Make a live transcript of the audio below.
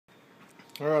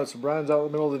Alright, so Brian's out in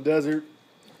the middle of the desert.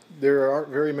 There aren't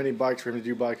very many bikes for him to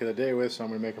do bike of the day with, so I'm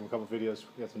going to make him a couple videos.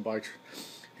 We got some bikes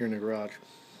here in the garage.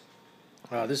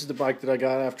 This is the bike that I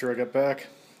got after I got back.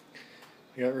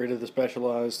 I got rid of the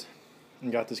Specialized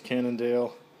and got this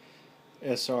Cannondale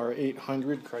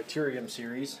SR800 Criterium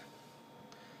series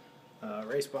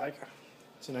race bike.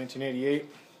 It's a 1988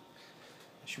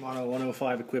 Shimano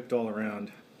 105 equipped all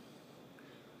around,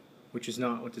 which is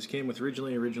not what this came with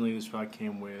originally. Originally this bike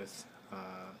came with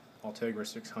Ultegra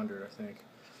 600, I think.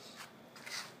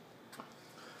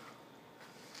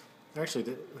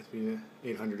 Actually, with the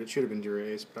 800, it should have been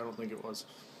Dura-Ace, but I don't think it was.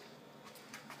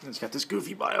 And it's got this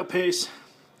goofy Bio-Pace,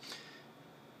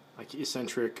 like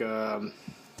eccentric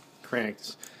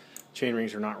cranks. Chain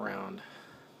rings are not round.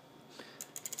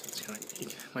 So it's kind of, you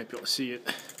might be able to see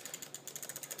it.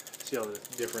 See all the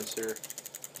difference there.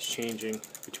 It's changing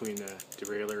between the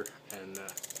derailleur and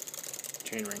the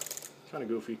chain ring. Kind of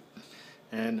goofy.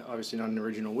 And obviously not an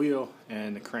original wheel,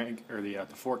 and the crank or the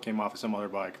fork came off of some other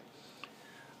bike.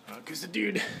 Because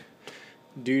the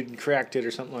dude cracked it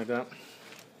or something like that.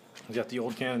 He's got the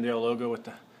old Cannondale logo with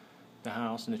the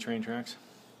house and the train tracks.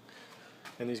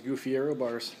 And these goofy aero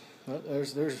bars.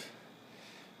 There's the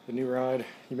new ride.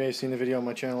 You may have seen the video on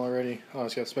my channel already. Oh,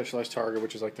 it's got Specialized Targa,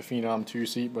 which is like the Phenom 2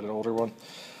 seat, but an older one.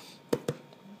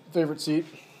 Favorite seat.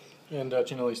 And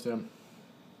Cannondale stem.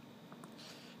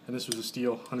 And this was a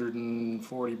steal,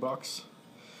 140 bucks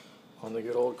on the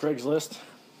good old Craigslist.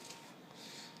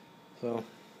 So,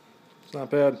 it's not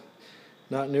bad.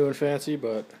 Not new and fancy,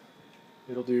 but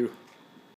it'll do.